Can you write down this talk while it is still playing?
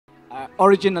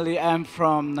Originally, I'm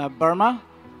from Burma.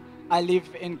 I live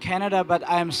in Canada, but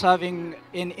I am serving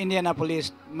in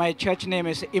Indianapolis. My church name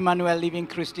is Emmanuel Living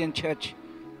Christian Church.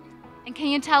 And can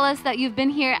you tell us that you've been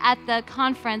here at the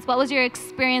conference? What was your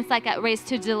experience like at Race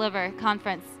to Deliver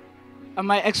conference?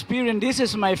 My experience, this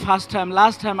is my first time.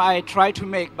 Last time I tried to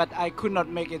make, but I could not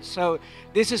make it. So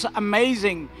this is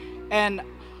amazing. And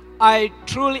I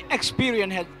truly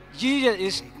experienced it. Jesus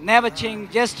is never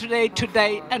changed, yesterday,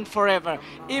 today, and forever.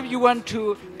 If you want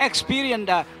to experience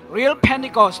the real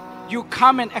Pentecost, you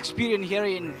come and experience here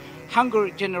in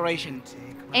Hungry Generation.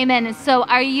 Amen. And so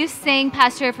are you saying,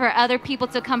 Pastor, for other people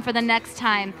to come for the next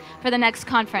time, for the next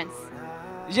conference?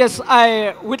 Yes,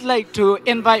 I would like to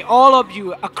invite all of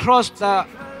you across the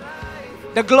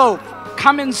globe.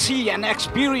 Come and see and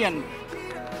experience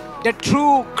the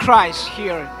true Christ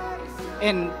here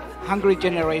in Hungry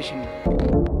Generation.